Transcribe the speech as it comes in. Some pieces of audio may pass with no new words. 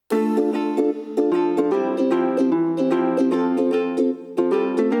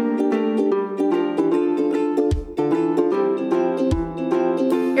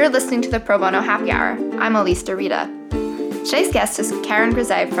listening to the Pro Bono Happy Hour. I'm Elise DeRita. Today's guest is Karen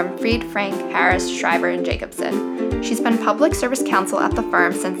Grisey from Fried, Frank, Harris, Schreiber, and Jacobson. She's been public service counsel at the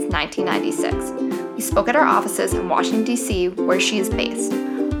firm since 1996. We spoke at our offices in Washington, D.C., where she is based.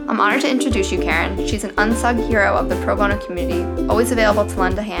 I'm honored to introduce you, Karen. She's an unsung hero of the pro bono community, always available to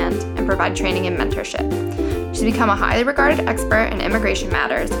lend a hand and provide training and mentorship. She's become a highly regarded expert in immigration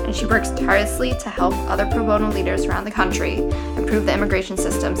matters, and she works tirelessly to help other pro bono leaders around the country improve the immigration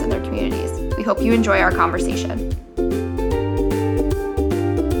systems in their communities. We hope you enjoy our conversation.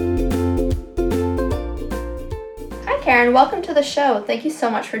 Hi, Karen. Welcome to the show. Thank you so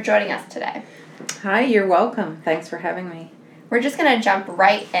much for joining us today. Hi, you're welcome. Thanks for having me. We're just going to jump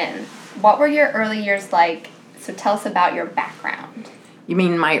right in. What were your early years like? So tell us about your background. You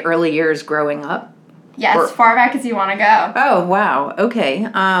mean my early years growing up? Yeah, as far back as you want to go. Oh, wow. Okay.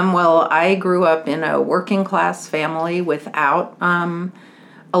 Well, I grew up in a working class family without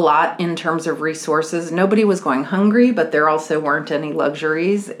a lot in terms of resources. Nobody was going hungry, but there also weren't any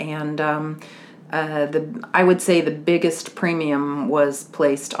luxuries. And I would say the biggest premium was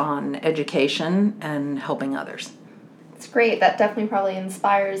placed on education and helping others. It's great. That definitely probably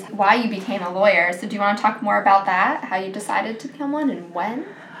inspires why you became a lawyer. So do you want to talk more about that, how you decided to become one and when?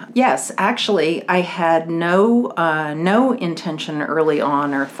 Yes, actually, I had no intention early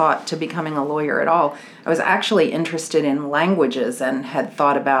on or thought to becoming a lawyer at all. I was actually interested in languages and had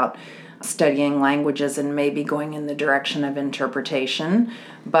thought about studying languages and maybe going in the direction of interpretation.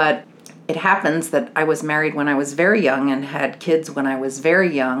 But it happens that I was married when I was very young and had kids when I was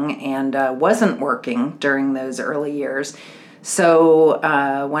very young and wasn't working during those early years. So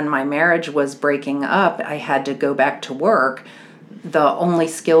when my marriage was breaking up, I had to go back to work. The only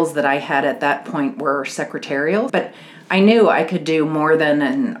skills that I had at that point were secretarial, but I knew I could do more than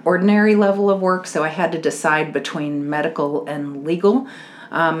an ordinary level of work, so I had to decide between medical and legal.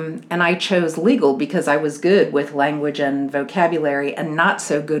 And I chose legal because I was good with language and vocabulary and not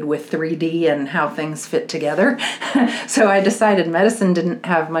so good with 3D and how things fit together. So I decided medicine didn't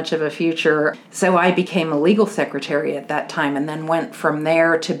have much of a future. So I became a legal secretary at that time and then went from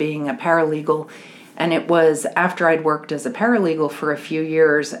there to being a paralegal. And it was after I'd worked as a paralegal for a few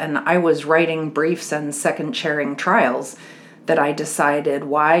years and I was writing briefs and second chairing trials that I decided,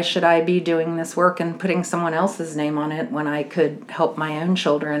 why should I be doing this work and putting someone else's name on it when I could help my own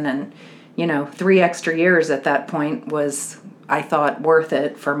children? And, 3 extra years at that point was, I thought, worth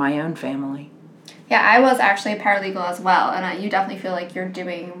it for my own family. Yeah, I was actually a paralegal as well, and you definitely feel like you're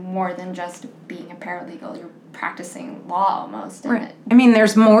doing more than just being a paralegal. You're practicing law almost. Right. I mean,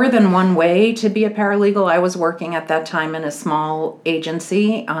 there's more than one way to be a paralegal. I was working at that time in a small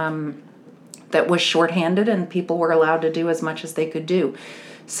agency that was shorthanded, and people were allowed to do as much as they could do.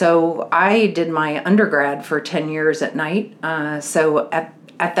 So I did my undergrad for 10 years at night. So at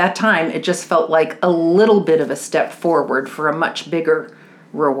that time, it just felt like a little bit of a step forward for a much bigger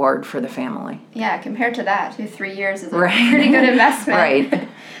reward for the family. Yeah, compared to that, 3 years is a pretty good investment. Right.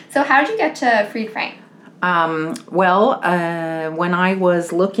 So how did you get to Fried, Frank? When I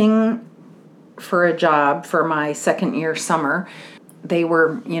was looking for a job for my second year summer, they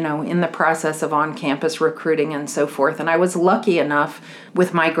were, in the process of on-campus recruiting and so forth. And I was lucky enough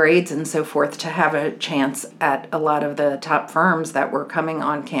with my grades and so forth to have a chance at a lot of the top firms that were coming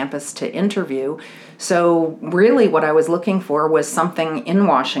on campus to interview. So really what I was looking for was something in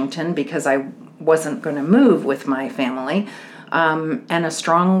Washington because I wasn't going to move with my family. And a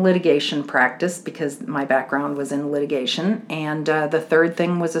strong litigation practice because my background was in litigation. And the third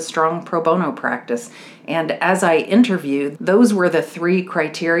thing was a strong pro bono practice. And as I interviewed, those were the 3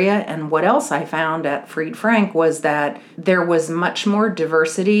 criteria. And what else I found at Fried Frank was that there was much more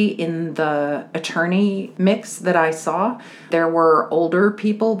diversity in the attorney mix that I saw. There were older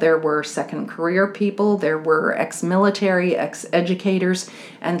people, there were second career people, there were ex-military, ex-educators.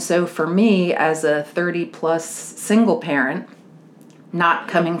 And so for me, as a 30-plus single parent, not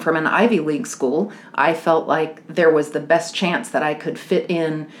coming from an Ivy League school, I felt like there was the best chance that I could fit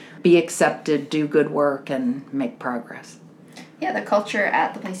in, be accepted, do good work, and make progress. Yeah, the culture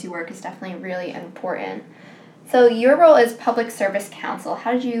at the place you work is definitely really important. So your role is public service counsel.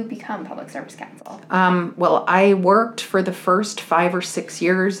 How did you become public service counsel? Well, I worked for the first 5 or 6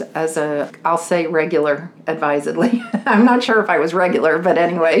 years as I'll say regular advisedly. I'm not sure if I was regular, but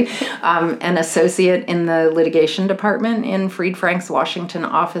anyway, an associate in the litigation department in Fried Frank's Washington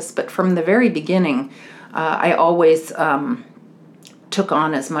office. But from the very beginning, I always took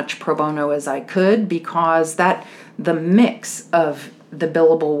on as much pro bono as I could because the mix of the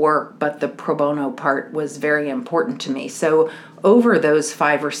billable work, but the pro bono part was very important to me. So over those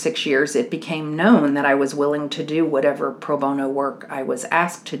 5 or 6 years, it became known that I was willing to do whatever pro bono work I was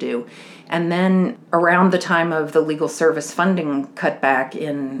asked to do. And then around the time of the legal service funding cutback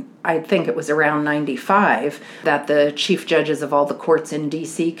in, I think it was around 95, that the chief judges of all the courts in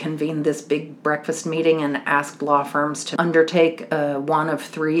DC convened this big breakfast meeting and asked law firms to undertake one of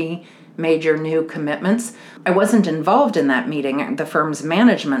 3 major new commitments. I wasn't involved in that meeting. The firm's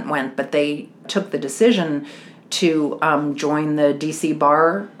management went, but they took the decision to join the DC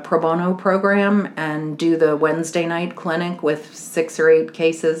Bar pro bono program and do the Wednesday night clinic with 6 or 8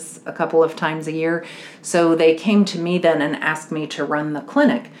 cases a couple of times a year. So they came to me then and asked me to run the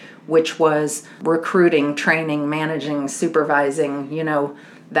clinic, which was recruiting, training, managing, supervising,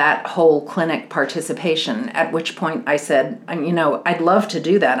 that whole clinic participation, at which point I said, I'd love to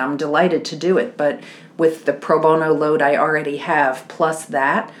do that. I'm delighted to do it. But with the pro bono load I already have, plus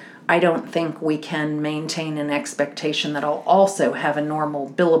that, I don't think we can maintain an expectation that I'll also have a normal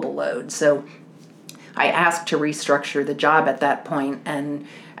billable load. So I asked to restructure the job at that point, and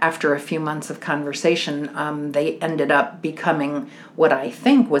after a few months of conversation, they ended up becoming what I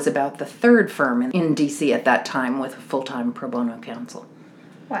think was about the 3rd firm in DC at that time with a full-time pro bono counsel.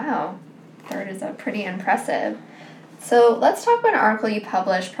 Wow, 3rd is pretty impressive. So let's talk about an article you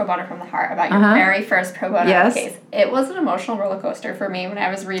published, Pro Bono from the Heart, about your very first pro bono case. It was an emotional roller coaster for me when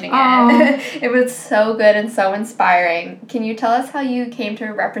I was reading it. It was so good and so inspiring. Can you tell us how you came to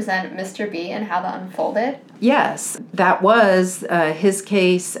represent Mr. B and how that unfolded? Yes, that was his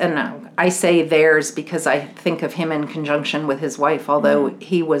case, and I say theirs because I think of him in conjunction with his wife, although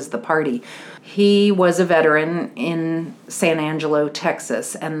he was the party. He was a veteran in San Angelo,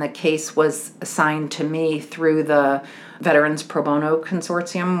 Texas, and the case was assigned to me through the Veterans Pro Bono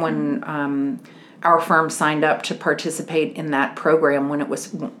Consortium when our firm signed up to participate in that program when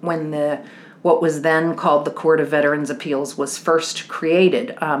what was then called the Court of Veterans Appeals was first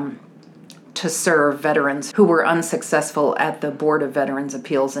created to serve veterans who were unsuccessful at the Board of Veterans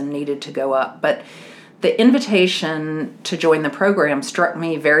Appeals and needed to go up. But the invitation to join the program struck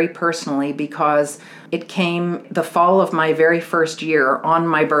me very personally because it came the fall of my very first year on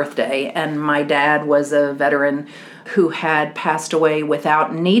my birthday, and my dad was a veteran who had passed away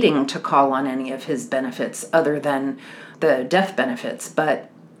without needing to call on any of his benefits other than the death benefits.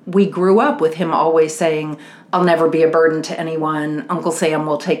 But we grew up with him always saying, "I'll never be a burden to anyone. Uncle Sam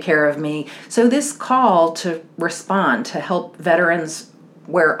will take care of me." So this call to respond, to help veterans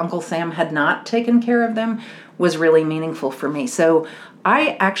where Uncle Sam had not taken care of them, was really meaningful for me. So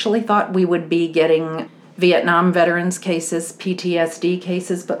I actually thought we would be getting Vietnam veterans cases, PTSD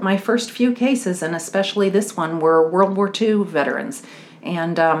cases, but my first few cases, and especially this one, were World War II veterans.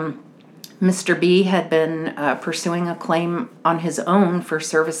 And Mr. B had been pursuing a claim on his own for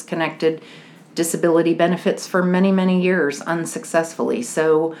service-connected disability benefits for many, many years unsuccessfully.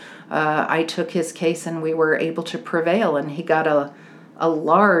 So I took his case and we were able to prevail, and he got a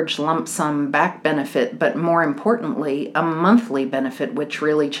large lump sum back benefit, but more importantly, a monthly benefit, which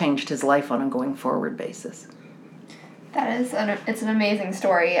really changed his life on a going forward basis. It's an amazing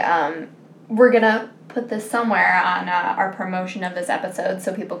story. We're going to put this somewhere on our promotion of this episode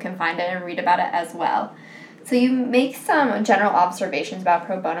so people can find it and read about it as well. So you make some general observations about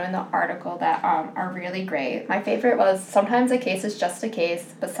pro bono in the article that are really great. My favorite was, sometimes a case is just a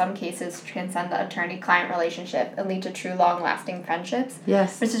case, but some cases transcend the attorney-client relationship and lead to true long-lasting friendships.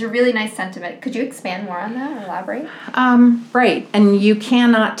 Yes. Which is a really nice sentiment. Could you expand more on that and elaborate? Right. And you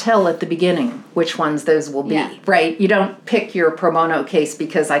cannot tell at the beginning which ones those will be, right? You don't pick your pro bono case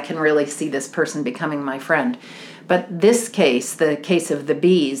because I can really see this person becoming my friend. But this case, the case of the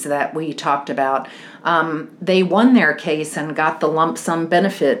Bs that we talked about, they won their case and got the lump sum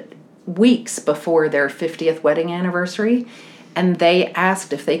benefit weeks before their 50th wedding anniversary. And they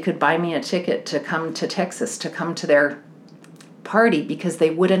asked if they could buy me a ticket to come to Texas, to come to their party, because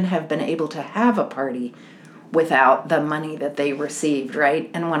they wouldn't have been able to have a party without the money that they received, right?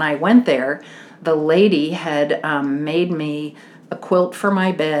 And when I went there, the lady had made me a quilt for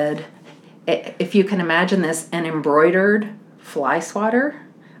my bed. If you can imagine this, an embroidered fly swatter.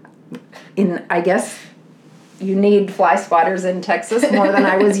 I guess you need fly swatters in Texas more than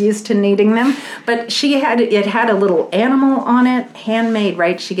I was used to needing them. But it had a little animal on it, handmade,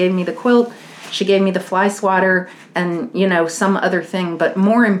 right? She gave me the quilt, she gave me the fly swatter, and some other thing. But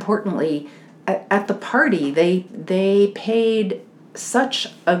more importantly, at the party, they paid such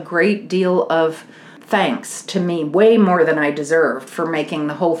a great deal of thanks to me, way more than I deserved, for making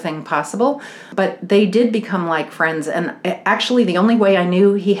the whole thing possible. But they did become like friends. And actually, the only way I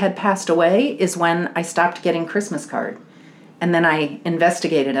knew he had passed away is when I stopped getting Christmas card. And then I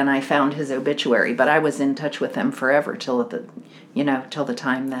investigated and I found his obituary, but I was in touch with them forever till the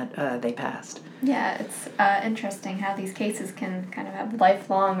time that they passed. Yeah, it's interesting how these cases can kind of have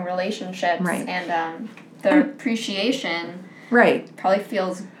lifelong relationships, right. And the appreciation right. probably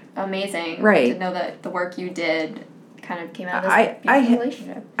feels amazing right. to know that the work you did kind of came out of this beautiful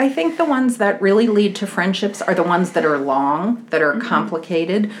relationship. I think the ones that really lead to friendships are the ones that are long, that are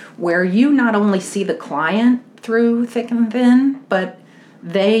complicated, where you not only see the client through thick and thin, but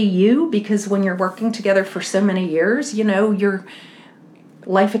because when you're working together for so many years, your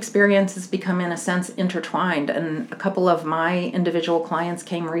life experiences become, in a sense, intertwined. And a couple of my individual clients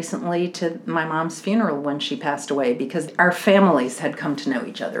came recently to my mom's funeral when she passed away because our families had come to know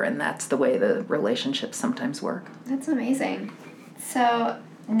each other, and that's the way the relationships sometimes work. That's amazing. So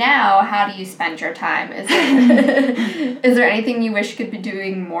now, how do you spend your time? Is there anything you wish you could be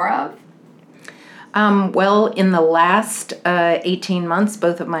doing more of? Well, in the last 18 months,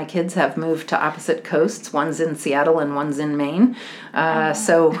 both of my kids have moved to opposite coasts. One's in Seattle and one's in Maine.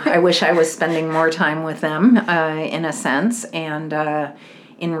 So I wish I was spending more time with them, in a sense. And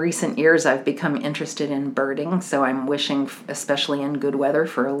in recent years, I've become interested in birding. So I'm wishing, especially in good weather,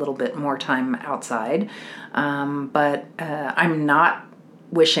 for a little bit more time outside. But I'm not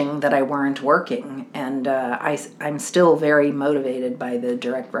wishing that I weren't working, and I'm still very motivated by the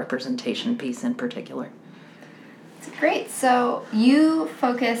direct representation piece in particular. That's great. So you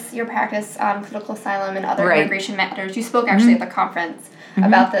focus your practice on political asylum and other immigration matters. You spoke actually at the conference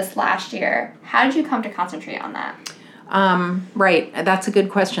about this last year. How did you come to concentrate on that? Right. That's a good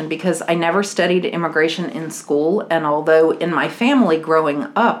question because I never studied immigration in school. And although in my family growing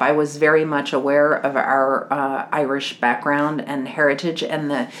up, I was very much aware of our Irish background and heritage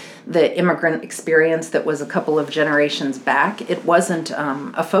and the immigrant experience that was a couple of generations back, it wasn't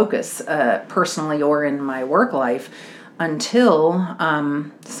a focus personally or in my work life until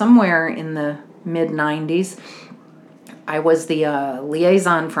somewhere in the mid-90s. I was the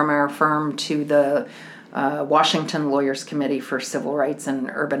liaison from our firm to the Washington Lawyers Committee for Civil Rights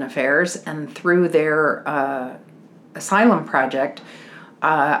and Urban Affairs, and through their asylum project,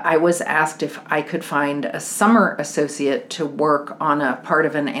 I was asked if I could find a summer associate to work on a part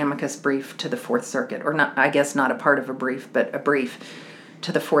of an amicus brief to the Fourth Circuit, or not, I guess not a part of a brief, but a brief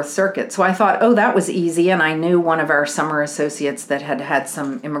to the Fourth Circuit. So I thought, oh, that was easy, and I knew one of our summer associates that had had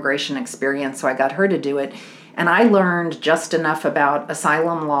some immigration experience, so I got her to do it. And I learned just enough about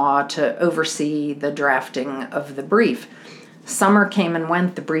asylum law to oversee the drafting of the brief. Summer came and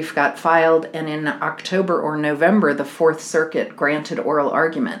went, the brief got filed, and in October or November, the Fourth Circuit granted oral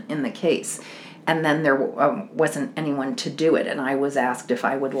argument in the case. And then there wasn't anyone to do it, and I was asked if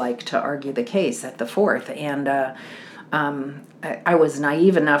I would like to argue the case at the Fourth. And I was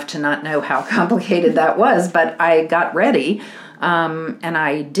naive enough to not know how complicated that was, but I got ready, and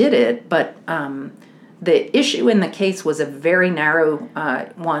I did it, but the issue in the case was a very narrow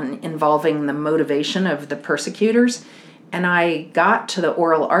one involving the motivation of the persecutors. And I got to the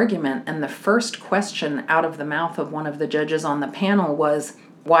oral argument, and the first question out of the mouth of one of the judges on the panel was,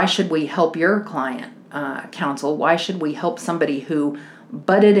 why should we help your client, counsel? Why should we help somebody who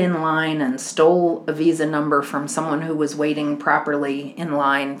butted in line and stole a visa number from someone who was waiting properly in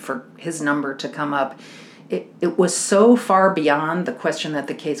line for his number to come up? It was so far beyond the question that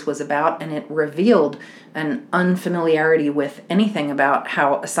the case was about, and it revealed an unfamiliarity with anything about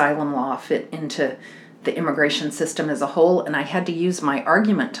how asylum law fit into the immigration system as a whole. And I had to use my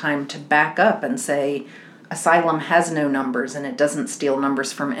argument time to back up and say, asylum has no numbers and it doesn't steal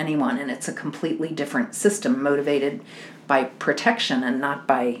numbers from anyone, and it's a completely different system motivated by protection and not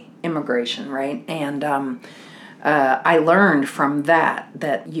by immigration, right? And I learned from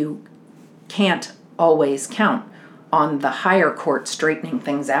that you can't always count on the higher court straightening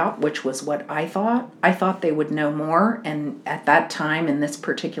things out, which was what I thought. I thought they would know more, and at that time, in this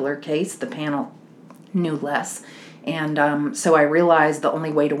particular case, the panel knew less. And so I realized the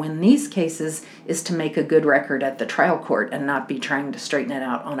only way to win these cases is to make a good record at the trial court and not be trying to straighten it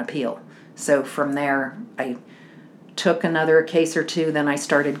out on appeal. So from there, I took another case or two, then I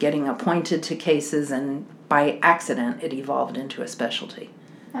started getting appointed to cases, and by accident, it evolved into a specialty.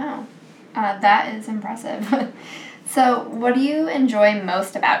 Wow. That is impressive. So what do you enjoy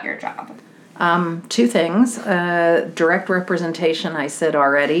most about your job? Two things. Direct representation, I said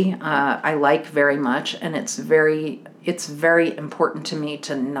already, I like very much, and it's very important to me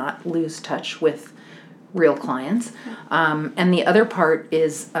to not lose touch with real clients. And the other part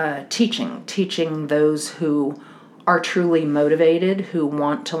is teaching those who are truly motivated, who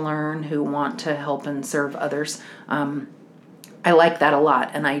want to learn, who want to help and serve others. I like that a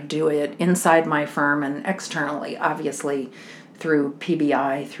lot, and I do it inside my firm and externally, obviously, through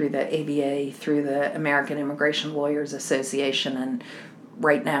PBI, through the ABA, through the American Immigration Lawyers Association, and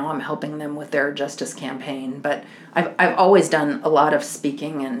right now I'm helping them with their justice campaign. But I've always done a lot of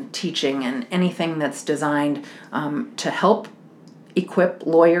speaking and teaching and anything that's designed to help equip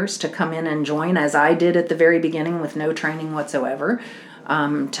lawyers to come in and join, as I did at the very beginning with no training whatsoever,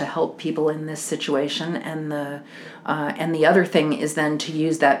 to help people in this situation. And the other thing is then to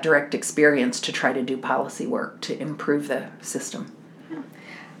use that direct experience to try to do policy work to improve the system.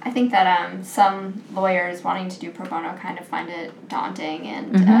 I think that some lawyers wanting to do pro bono kind of find it daunting,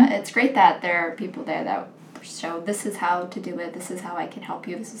 and it's great that there are people there that show this is how to do it, this is how I can help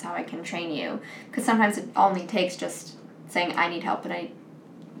you, this is how I can train you. Because sometimes it only takes just saying, I need help and I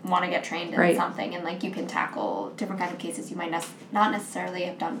want to get trained in something, and like you can tackle different kind of cases you might not necessarily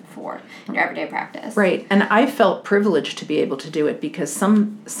have done before in your everyday practice. Right, and I felt privileged to be able to do it because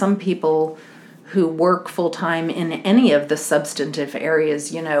some people who work full-time in any of the substantive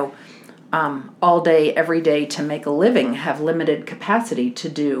areas, all day, every day to make a living, have limited capacity to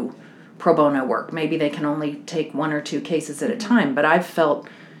do pro bono work. Maybe they can only take 1 or 2 cases at a time, but I've felt,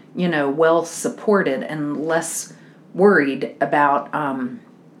 well supported and less worried about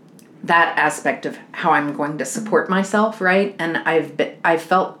that aspect of how I'm going to support myself, right? And I've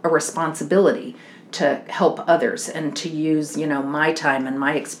felt a responsibility to help others and to use, my time and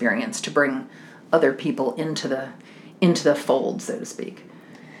my experience to bring other people into the fold, so to speak.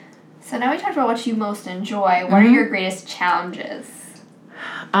 So now we talked about what you most enjoy. What are your greatest challenges?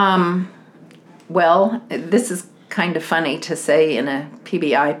 Well, this is kind of funny to say in a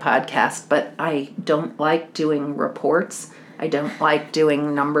PBI podcast, but I don't like doing reports. I don't like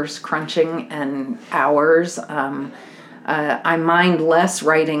doing numbers crunching and hours. I mind less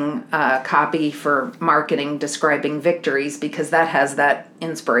writing copy for marketing describing victories because that has that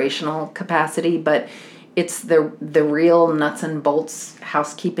inspirational capacity, but it's the real nuts and bolts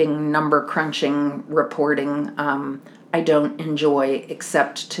housekeeping, number crunching, reporting I don't enjoy,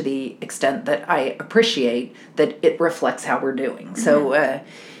 except to the extent that I appreciate that it reflects how we're doing. Mm-hmm. So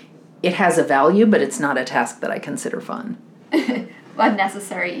it has a value, but it's not a task that I consider fun. A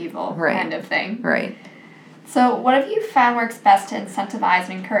necessary evil kind of thing. Right. So what have you found works best to incentivize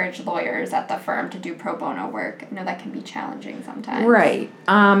and encourage lawyers at the firm to do pro bono work? I know that can be challenging sometimes. Right.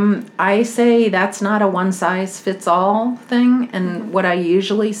 I say that's not a one-size-fits-all thing. And what I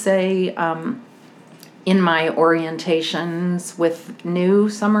usually say in my orientations with new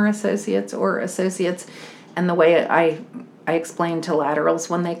summer associates or associates, and the way I explain to laterals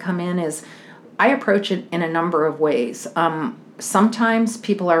when they come in is I approach it in a number of ways. Sometimes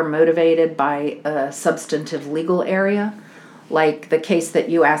people are motivated by a substantive legal area, like the case that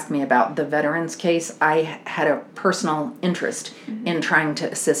you asked me about, the veterans case. I had a personal interest in trying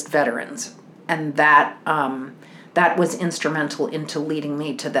to assist veterans, and that was instrumental into leading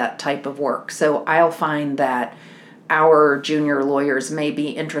me to that type of work. So I'll find that our junior lawyers may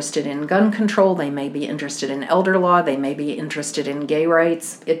be interested in gun control, they may be interested in elder law, they may be interested in gay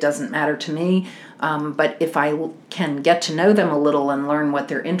rights. It doesn't matter to me. But if I can get to know them a little and learn what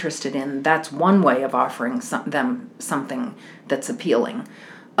they're interested in, that's one way of offering them something that's appealing.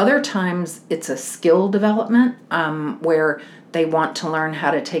 Other times it's a skill development where they want to learn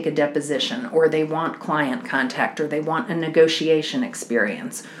how to take a deposition, or they want client contact, or they want a negotiation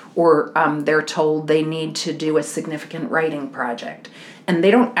experience, or they're told they need to do a significant writing project. And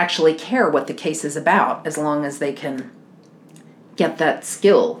they don't actually care what the case is about as long as they can get that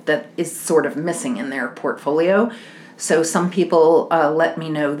skill that is sort of missing in their portfolio. So some people let me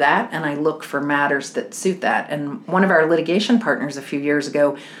know that, and I look for matters that suit that. And one of our litigation partners a few years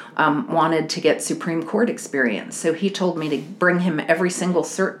ago wanted to get Supreme Court experience. So he told me to bring him every single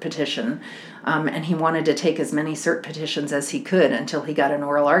cert petition, and he wanted to take as many cert petitions as he could until he got an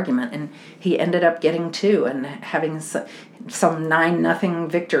oral argument. And he ended up getting 2 and having some 9-0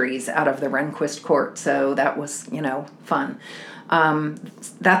 victories out of the Rehnquist court. So that was, fun.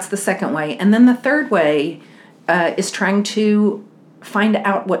 That's the second way. And then the third way is trying to find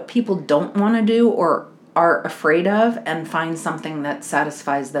out what people don't want to do or are afraid of and find something that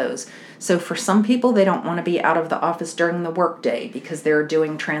satisfies those. So for some people, they don't want to be out of the office during the workday because they're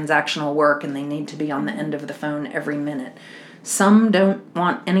doing transactional work and they need to be on the end of the phone every minute. Some don't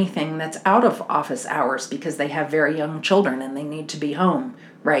want anything that's out of office hours because they have very young children and they need to be home,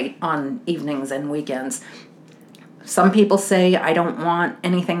 right, on evenings and weekends. Some people say, I don't want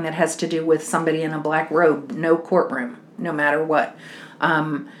anything that has to do with somebody in a black robe, no courtroom, no matter what.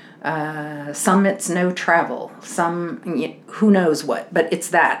 Some it's no travel, some who knows what, but it's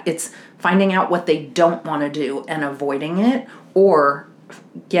that. It's finding out what they don't want to do and avoiding it, or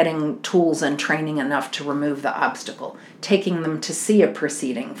getting tools and training enough to remove the obstacle. Taking them to see a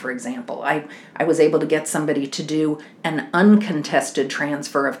proceeding, for example. I was able to get somebody to do an uncontested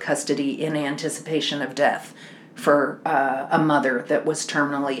transfer of custody in anticipation of death for a mother that was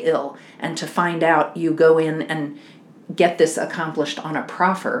terminally ill. And to find out, you go in and get this accomplished on a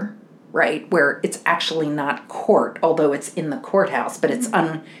proffer, right, where it's actually not court, although it's in the courthouse, but it's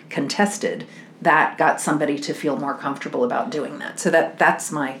uncontested. That got somebody to feel more comfortable about doing that. So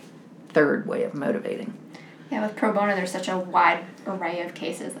that's my third way of motivating. Yeah, with pro bono, there's such a wide array of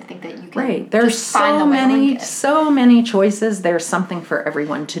cases. I think that you can right. There's so many choices. There's something for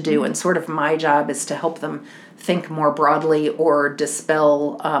everyone to do, and sort of my job is to help them think more broadly or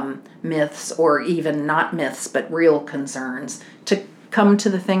dispel myths, or even not myths but real concerns, to come to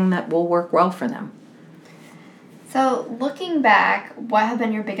the thing that will work well for them. So looking back, what have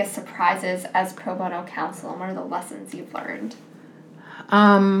been your biggest surprises as pro bono counsel, and what are the lessons you've learned?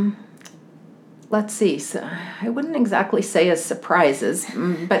 Let's see. So I wouldn't exactly say as surprises,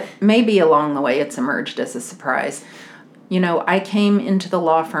 but maybe along the way it's emerged as a surprise. I came into the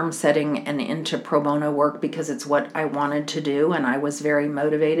law firm setting and into pro bono work because it's what I wanted to do and I was very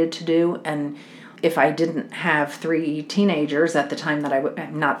motivated to do. And if I didn't have two teenagers at the time that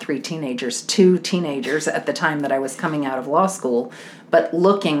I was coming out of law school, but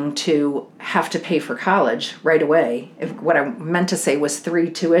looking to have to pay for college right away. What I meant to say was 3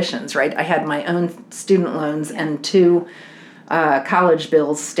 tuitions, right? I had my own student loans and 2 college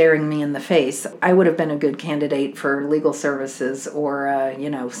bills staring me in the face. I would have been a good candidate for legal services or,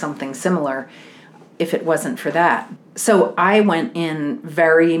 something similar if it wasn't for that. So I went in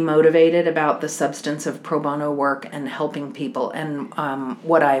very motivated about the substance of pro bono work and helping people. And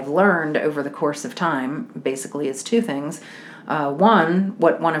what I've learned over the course of time basically is 2 things. One,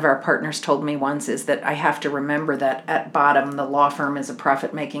 what one of our partners told me once is that I have to remember that at bottom the law firm is a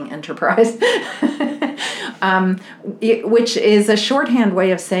profit-making enterprise, which is a shorthand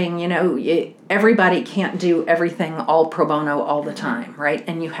way of saying, everybody can't do everything all pro bono all the time, right?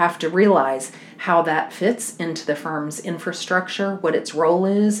 And you have to realize how that fits into the firm's infrastructure, what its role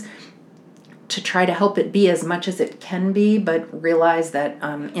is, to try to help it be as much as it can be, but realize that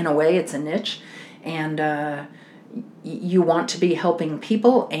in a way it's a niche, and you want to be helping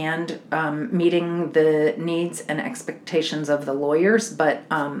people and meeting the needs and expectations of the lawyers, but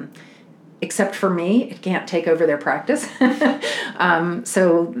except for me, it can't take over their practice.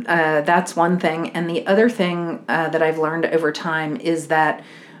 So that's one thing. And the other thing that I've learned over time is that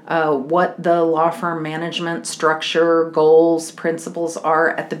what the law firm management structure, goals, principles are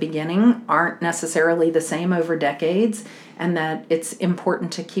at the beginning aren't necessarily the same over decades, and that it's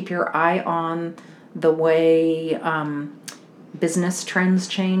important to keep your eye on the way business trends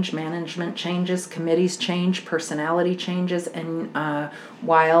change, management changes, committees change, personality changes, and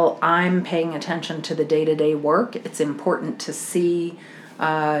while I'm paying attention to the day-to-day work, it's important to see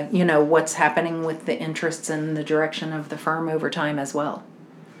what's happening with the interests and the direction of the firm over time as well.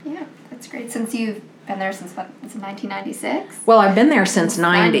 Yeah, that's great. Since you've been there since, what, is it 1996? Well, I've been there since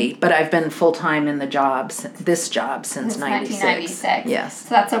 90, but I've been full-time in this job since 1996. Yes. So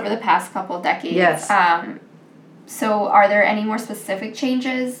that's over the past couple of decades. Yes. So are there any more specific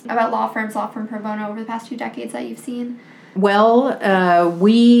changes about law firm pro bono over the past 2 decades that you've seen? Well,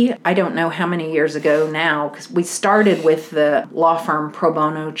 I don't know how many years ago now, because we started with the law firm pro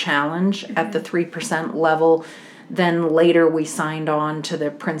bono challenge at the 3% level. Then later we signed on to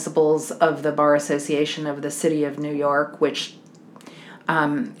the principles of the Bar Association of the City of New York, which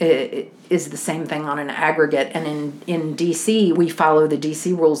is the same thing on an aggregate. And in D.C., we follow the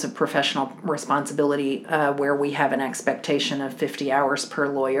D.C. rules of professional responsibility, where we have an expectation of 50 hours per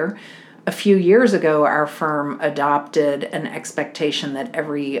lawyer. A few years ago, our firm adopted an expectation that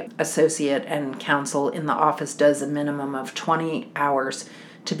every associate and counsel in the office does a minimum of 20 hours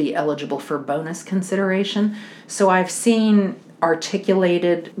to be eligible for bonus consideration. So I've seen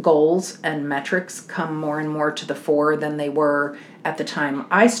articulated goals and metrics come more and more to the fore than they were at the time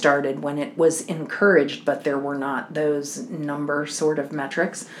I started, when it was encouraged, but there were not those number sort of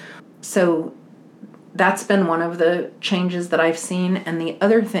metrics. So that's been one of the changes that I've seen. And the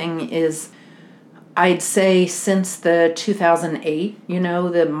other thing is, I'd say since the 2008,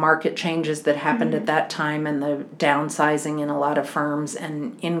 the market changes that happened at that time, and the downsizing in a lot of firms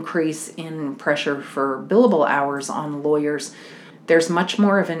and increase in pressure for billable hours on lawyers, there's much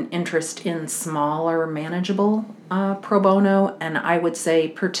more of an interest in smaller, manageable pro bono. And I would say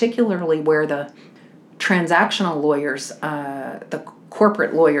particularly where the transactional lawyers, the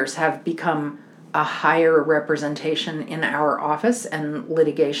corporate lawyers, have become a higher representation in our office and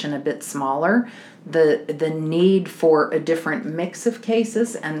litigation a bit smaller, the need for a different mix of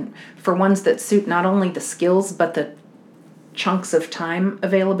cases and for ones that suit not only the skills but the chunks of time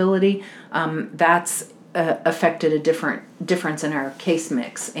availability, that's affected a difference in our case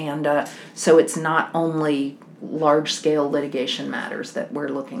mix. And so it's not only large-scale litigation matters that we're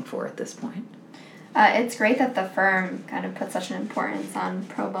looking for at this point. It's great that the firm kind of put such an importance on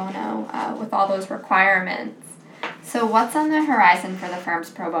pro bono with all those requirements. So what's on the horizon for the firm's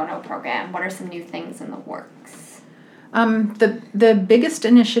pro bono program? What are some new things in the works? The biggest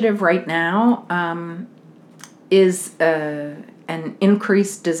initiative right now is an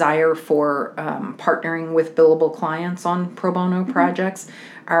increased desire for partnering with billable clients on pro bono projects.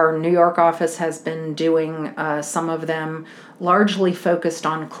 Our New York office has been doing some of them largely focused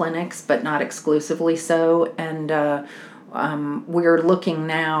on clinics, but not exclusively so. And we're looking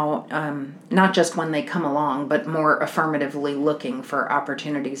now, not just when they come along, but more affirmatively looking for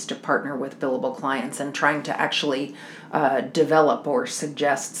opportunities to partner with billable clients and trying to actually develop or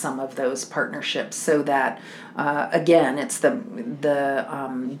suggest some of those partnerships so that, again, it's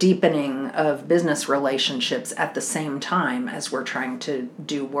the deepening of business relationships at the same time as we're trying to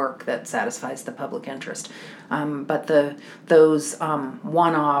do work that satisfies the public interest. But those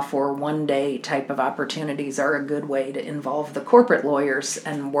one-off or one-day type of opportunities are a good way to involve the corporate lawyers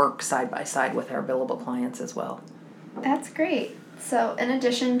and work side by side with our billable clients as well. That's great. So in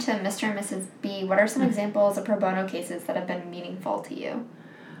addition to Mr. and Mrs. B, what are some examples of pro bono cases that have been meaningful to you?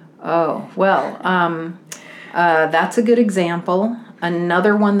 Oh, well, that's a good example.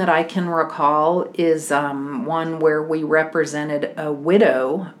 Another one that I can recall is one where we represented a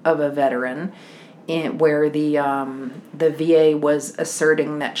widow of a veteran where the VA was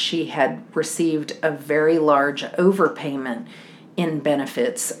asserting that she had received a very large overpayment in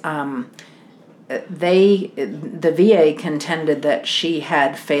benefits. The VA contended that she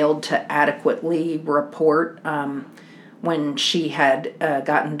had failed to adequately report when she had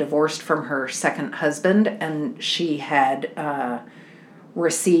gotten divorced from her second husband, and she had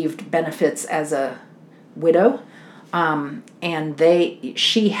received benefits as a widow.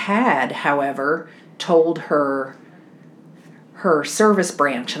 She had, however, told her service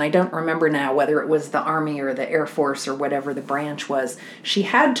branch, and I don't remember now whether it was the Army or the Air Force or whatever the branch was, she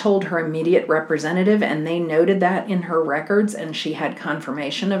had told her immediate representative, and they noted that in her records, and she had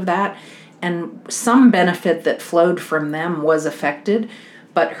confirmation of that, and some benefit that flowed from them was affected,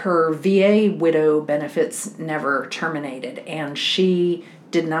 but her VA widow benefits never terminated, and she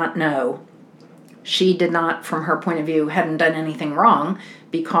did not know. She did not, from her point of view, hadn't done anything wrong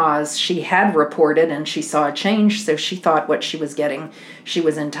because she had reported and she saw a change, so she thought what she was getting she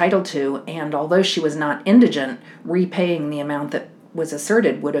was entitled to, and although she was not indigent, repaying the amount that was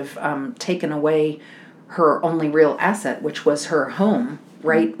asserted would have taken away her only real asset, which was her home,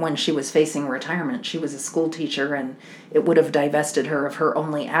 right when she was facing retirement. She was a school teacher, and it would have divested her of her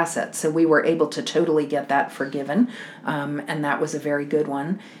only asset. So we were able to totally get that forgiven, and that was a very good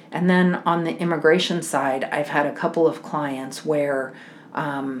one. And then on the immigration side, I've had a couple of clients where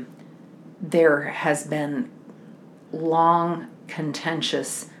there has been long,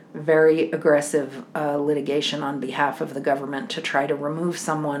 contentious, very aggressive litigation on behalf of the government to try to remove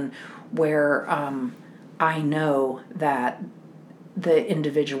someone where I know that the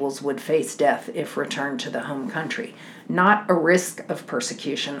individuals would face death if returned to the home country. Not a risk of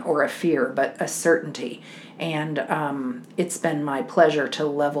persecution or a fear, but a certainty. And it's been my pleasure to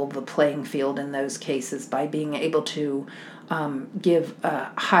level the playing field in those cases by being able to give a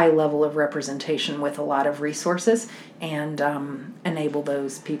high level of representation with a lot of resources and enable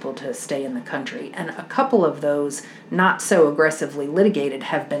those people to stay in the country. And a couple of those, not so aggressively litigated,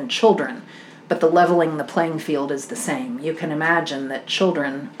 have been children. But the leveling the playing field is the same. You can imagine that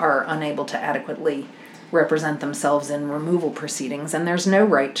children are unable to adequately represent themselves in removal proceedings, and there's no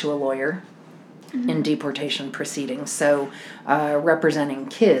right to a lawyer in deportation proceedings. So representing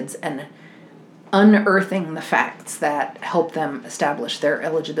kids and unearthing the facts that help them establish their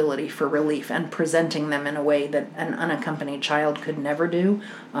eligibility for relief and presenting them in a way that an unaccompanied child could never do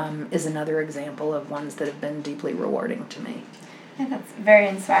is another example of ones that have been deeply rewarding to me. Yeah, that's very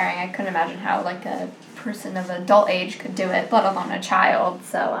inspiring. I couldn't imagine how like a person of adult age could do it, let alone a child.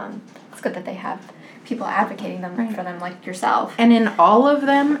 So it's good that they have people advocating for them like yourself. And in all of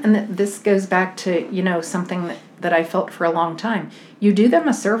them, and this goes back to, something that I felt for a long time, you do them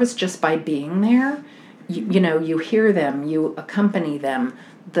a service just by being there. You hear them, you accompany them.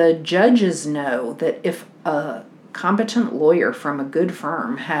 The judges know that if a competent lawyer from a good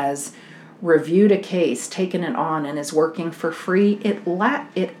firm has reviewed a case, taken it on, and is working for free,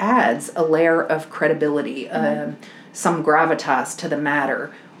 it adds a layer of credibility, some gravitas to the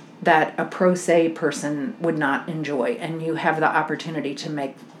matter that a pro se person would not enjoy, and you have the opportunity to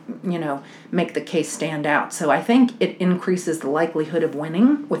make the case stand out. So I think it increases the likelihood of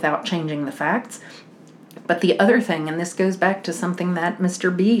winning without changing the facts. But the other thing, and this goes back to something that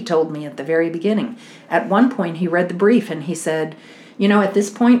Mr. B told me at the very beginning, at one point he read the brief and he said, at this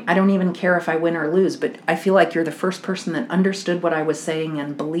point, I don't even care if I win or lose, but I feel like you're the first person that understood what I was saying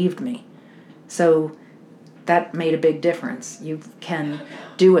and believed me. So that made a big difference. You can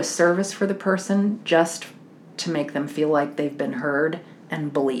do a service for the person just to make them feel like they've been heard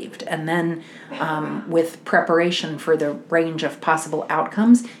and believed. And then with preparation for the range of possible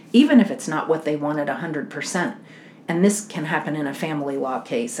outcomes, even if it's not what they wanted 100%. And this can happen in a family law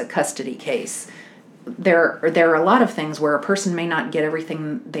case, a custody case. There are a lot of things where a person may not get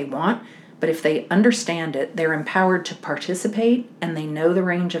everything they want, but if they understand it, they're empowered to participate, and they know the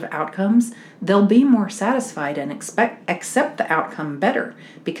range of outcomes, they'll be more satisfied and accept the outcome better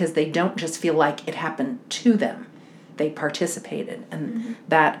because they don't just feel like it happened to them. They participated, and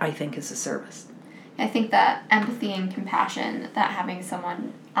that, I think, is a service. I think that empathy and compassion, that having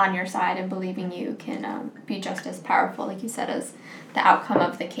someone on your side and believing you can be just as powerful, like you said, as the outcome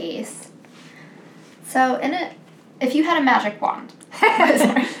of the case. So if you had a magic wand,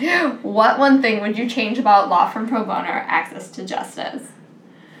 what one thing would you change about law firm pro bono or access to justice?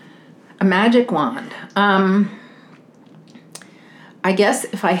 A magic wand. I guess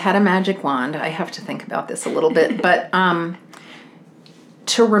if I had a magic wand, I have to think about this a little bit, but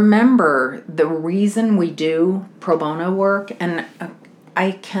to remember the reason we do pro bono work, and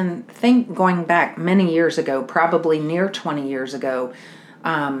I can think going back many years ago, probably near 20 years ago,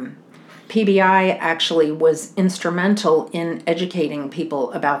 PBI actually was instrumental in educating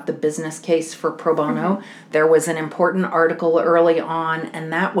people about the business case for pro bono. There was an important article early on,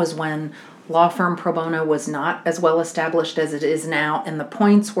 and that was when law firm pro bono was not as well established as it is now, and the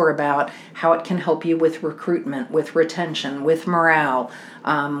points were about how it can help you with recruitment, with retention, with morale,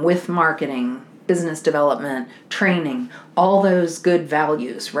 with marketing, business development, training, all those good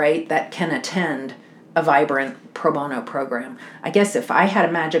values, right, that can attend a vibrant pro bono program. I guess if I had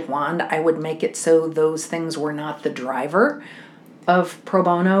a magic wand, I would make it so those things were not the driver of pro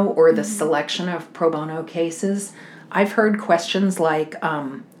bono or the selection of pro bono cases. I've heard questions like,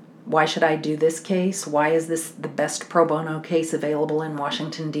 why should I do this case? Why is this the best pro bono case available in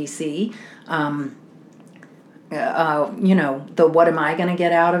Washington, D.C.? The what am I going to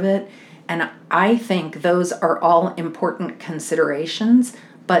get out of it? And I think those are all important considerations,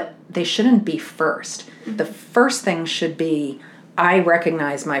 but they shouldn't be first. The first thing should be, I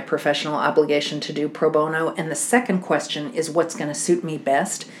recognize my professional obligation to do pro bono, and the second question is what's going to suit me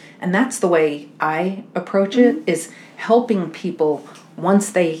best. And that's the way I approach it, is helping people once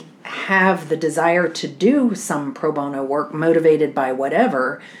they have the desire to do some pro bono work, motivated by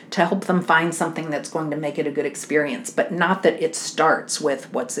whatever, to help them find something that's going to make it a good experience, but not that it starts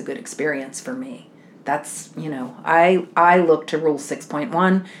with what's a good experience for me. That's, I look to Rule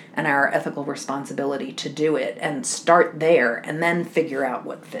 6.1 and our ethical responsibility to do it and start there and then figure out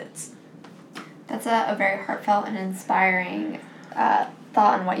what fits. That's a very heartfelt and inspiring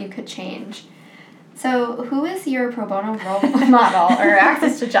thought on what you could change. So who is your pro bono role model or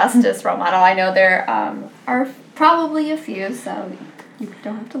access to justice role model? I know there are probably a few, so you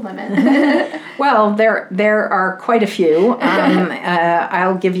don't have to limit. Well, there are quite a few.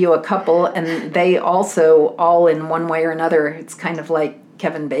 I'll give you a couple, and they also all in one way or another. It's kind of like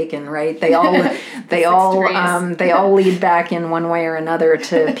Kevin Bacon, right? They all lead back in one way or another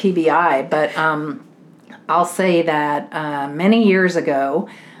to PBI. But I'll say that many years ago,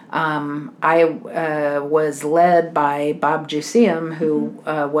 I was led by Bob Jusium, who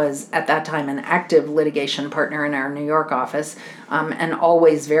was at that time an active litigation partner in our New York office, and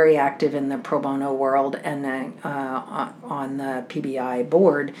always very active in the pro bono world and on the PBI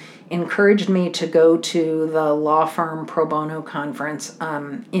board, encouraged me to go to the law firm pro bono conference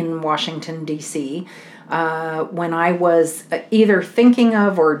in Washington, D.C., when I was either thinking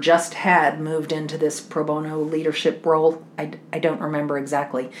of or just had moved into this pro bono leadership role. I don't remember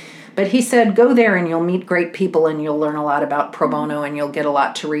exactly. But he said, go there and you'll meet great people and you'll learn a lot about pro bono and you'll get a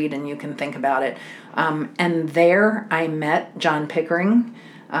lot to read and you can think about it. And there I met John Pickering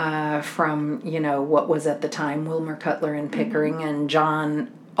from, what was at the time Wilmer Cutler and Pickering. And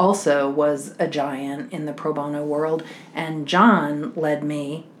John also was a giant in the pro bono world, and John led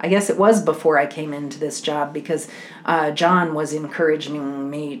me, I guess it was before I came into this job, because John was encouraging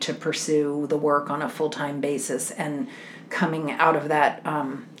me to pursue the work on a full-time basis, and coming out of that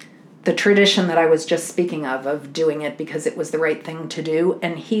the tradition that I was just speaking of doing it because it was the right thing to do.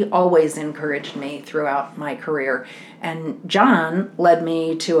 And he always encouraged me throughout my career. And John led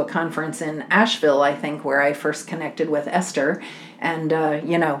me to a conference in Asheville, I think, where I first connected with Esther. And,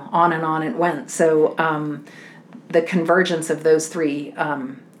 on and on it went. So the convergence of those three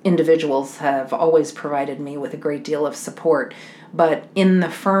individuals have always provided me with a great deal of support. But in the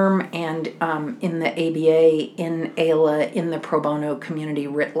firm and in the ABA, in AILA, in the pro bono community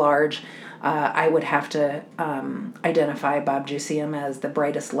writ large, I would have to identify Bob Jusium as the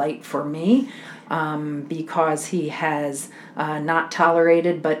brightest light for me because he has not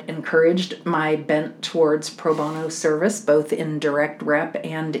tolerated but encouraged my bent towards pro bono service, both in direct rep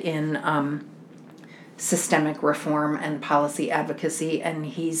and in systemic reform and policy advocacy. And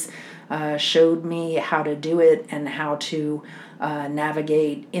he's showed me how to do it and how to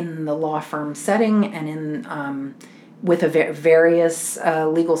navigate in the law firm setting and in with various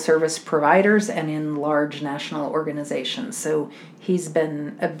legal service providers and in large national organizations. So he's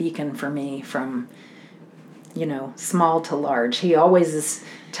been a beacon for me from, small to large. He always is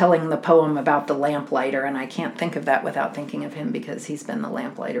telling the poem about the lamplighter, and I can't think of that without thinking of him because he's been the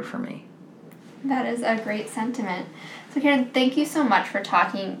lamplighter for me. That is a great sentiment. So Karen, thank you so much for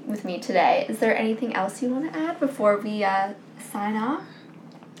talking with me today. Is there anything else you want to add before we sign off?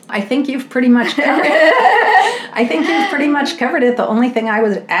 I think you've pretty much covered it. The only thing I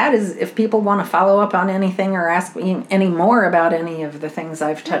would add is if people want to follow up on anything or ask me any more about any of the things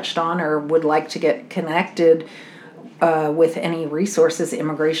I've touched on or would like to get connected with any resources,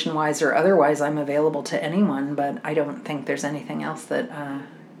 immigration-wise or otherwise, I'm available to anyone, but I don't think there's anything else that I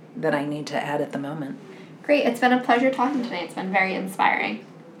need to add at the moment. Great. It's been a pleasure talking tonight. It's been very inspiring.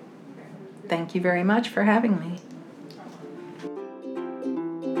 Thank you very much for having me.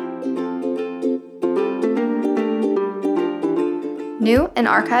 New and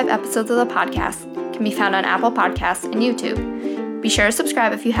archived episodes of the podcast can be found on Apple Podcasts and YouTube. Be sure to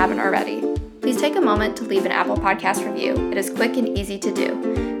subscribe if you haven't already. Please take a moment to leave an Apple Podcast review. It is quick and easy to do.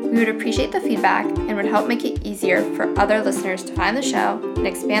 We would appreciate the feedback and would help make it easier for other listeners to find the show and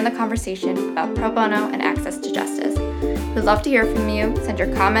expand the conversation about pro bono and access to justice. We'd love to hear from you. Send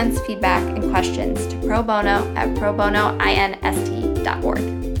your comments, feedback, and questions to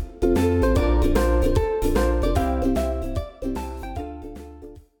probono@probonoinst.org.